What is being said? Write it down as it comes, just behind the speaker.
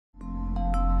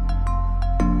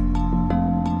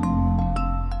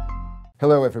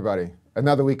Hello everybody.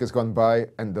 Another week has gone by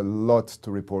and a lot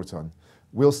to report on.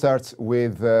 We'll start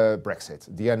with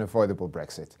Brexit, the unavoidable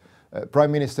Brexit.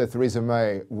 Prime Minister Theresa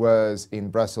May was in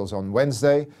Brussels on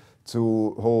Wednesday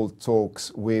to hold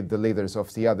talks with the leaders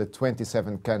of the other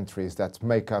 27 countries that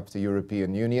make up the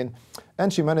European Union,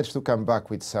 and she managed to come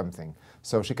back with something.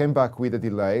 So she came back with a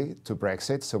delay to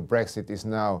Brexit, so Brexit is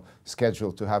now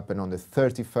scheduled to happen on the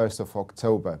 31st of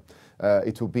October.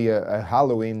 It will be a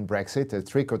Halloween Brexit, a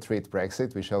trick-or-treat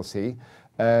Brexit, we shall see.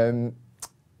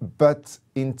 But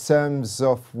in terms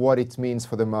of what it means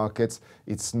for the markets,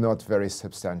 it's not very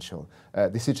substantial.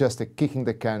 This is just a kicking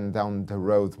the can down the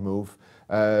road move.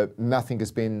 Nothing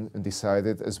has been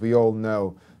decided. As we all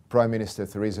know, Prime Minister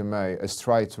Theresa May has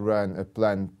tried to run a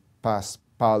plan past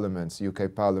Parliament,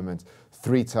 UK Parliament,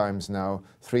 3 times now.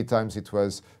 3 times it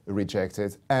was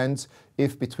rejected. And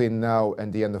if between now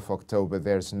and the end of October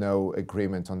there's no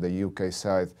agreement on the UK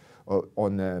side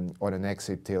on an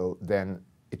exit deal, then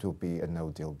it will be a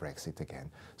no-deal Brexit again.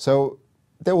 So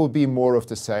there will be more of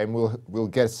the same. We'll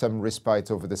get some respite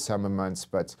over the summer months,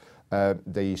 but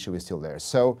the issue is still there.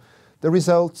 So the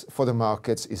result for the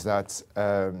markets is that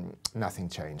nothing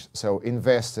changed. So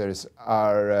investors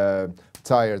are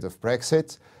tired of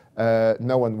Brexit.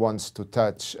 No one wants to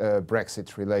touch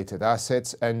Brexit-related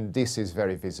assets, and this is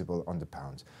very visible on the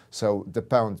pound. So the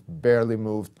pound barely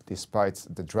moved despite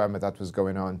the drama that was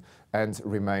going on and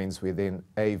remains within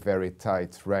a very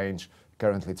tight range,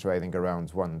 currently trading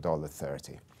around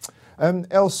 $1.30.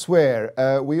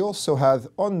 Elsewhere, we also had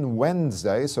on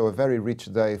Wednesday, so a very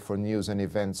rich day for news and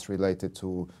events related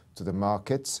to the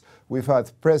markets. We've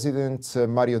had President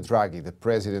Mario Draghi, the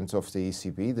president of the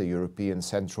ECB, the European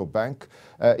Central Bank.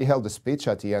 He held a speech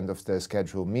at the end of the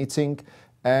scheduled meeting,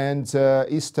 and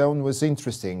his tone was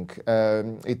interesting.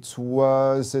 It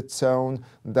was a tone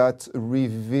that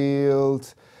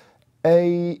revealed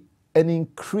an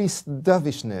increased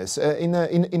dovishness in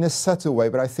a subtle way,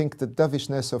 but I think the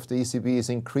dovishness of the ECB is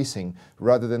increasing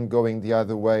rather than going the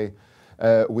other way,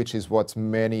 which is what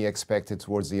many expected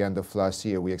towards the end of last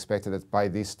year. We expected that by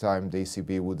this time the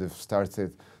ECB would have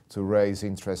started to raise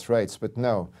interest rates, but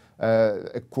no.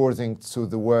 According to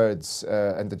the words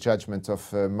and the judgment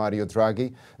of Mario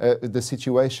Draghi, the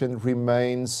situation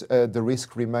remains, the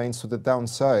risk remains to the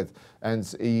downside. And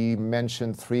he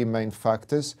mentioned 3 main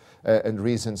factors and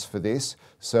reasons for this.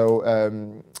 So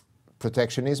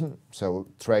protectionism, so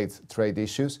trade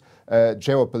issues,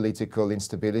 geopolitical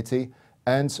instability,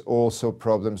 and also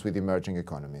problems with emerging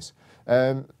economies.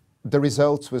 The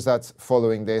result was that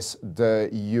following this, the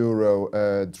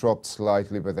euro dropped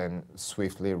slightly, but then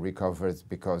swiftly recovered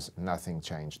because nothing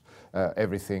changed.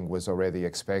 Everything was already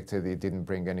expected. It didn't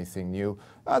bring anything new,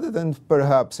 other than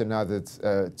perhaps another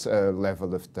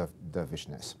level of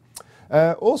dovishness.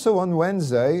 Also on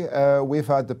Wednesday, we've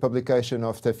had the publication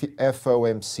of the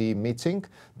FOMC meeting,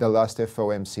 the last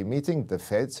FOMC meeting, the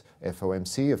Fed's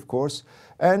FOMC, of course,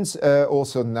 and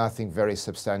also nothing very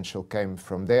substantial came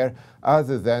from there,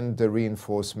 other than the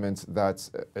reinforcement that,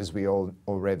 as we all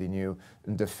already knew,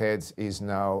 the Fed is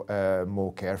now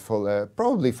more careful,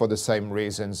 probably for the same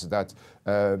reasons that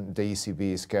the ECB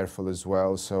is careful as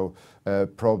well. So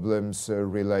problems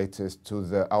related to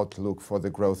the outlook for the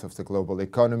growth of the global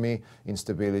economy,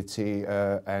 instability,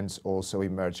 and also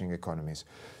emerging economies.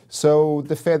 So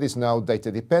the Fed is now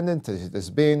data dependent, as it has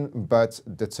been, but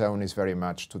the tone is very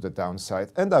much to the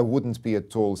downside. And I wouldn't be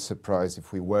at all surprised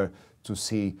if we were to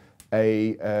see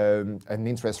an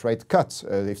interest rate cut,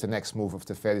 if the next move of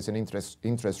the Fed is an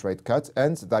interest rate cut,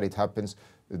 and that it happens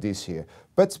this year.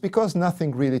 But because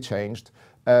nothing really changed,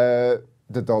 the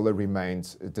dollar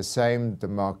remained the same, the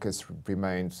markets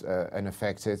remained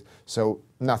unaffected, so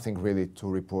nothing really to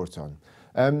report on.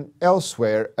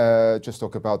 Elsewhere, just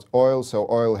talk about oil. So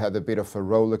oil had a bit of a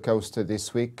roller coaster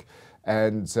this week,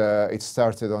 and it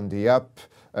started on the up,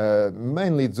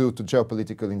 mainly due to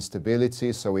geopolitical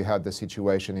instability. So we had the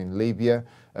situation in Libya,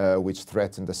 which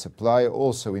threatened the supply,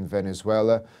 also in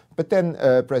Venezuela. But then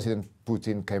President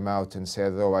Putin came out and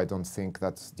said, oh, I don't think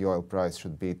that the oil price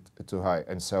should be too high.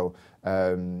 And so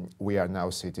we are now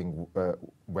sitting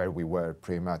where we were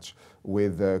pretty much,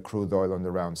 with crude oil on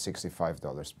around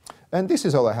 $65. And this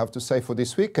is all I have to say for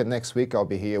this week. And next week I'll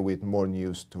be here with more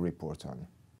news to report on.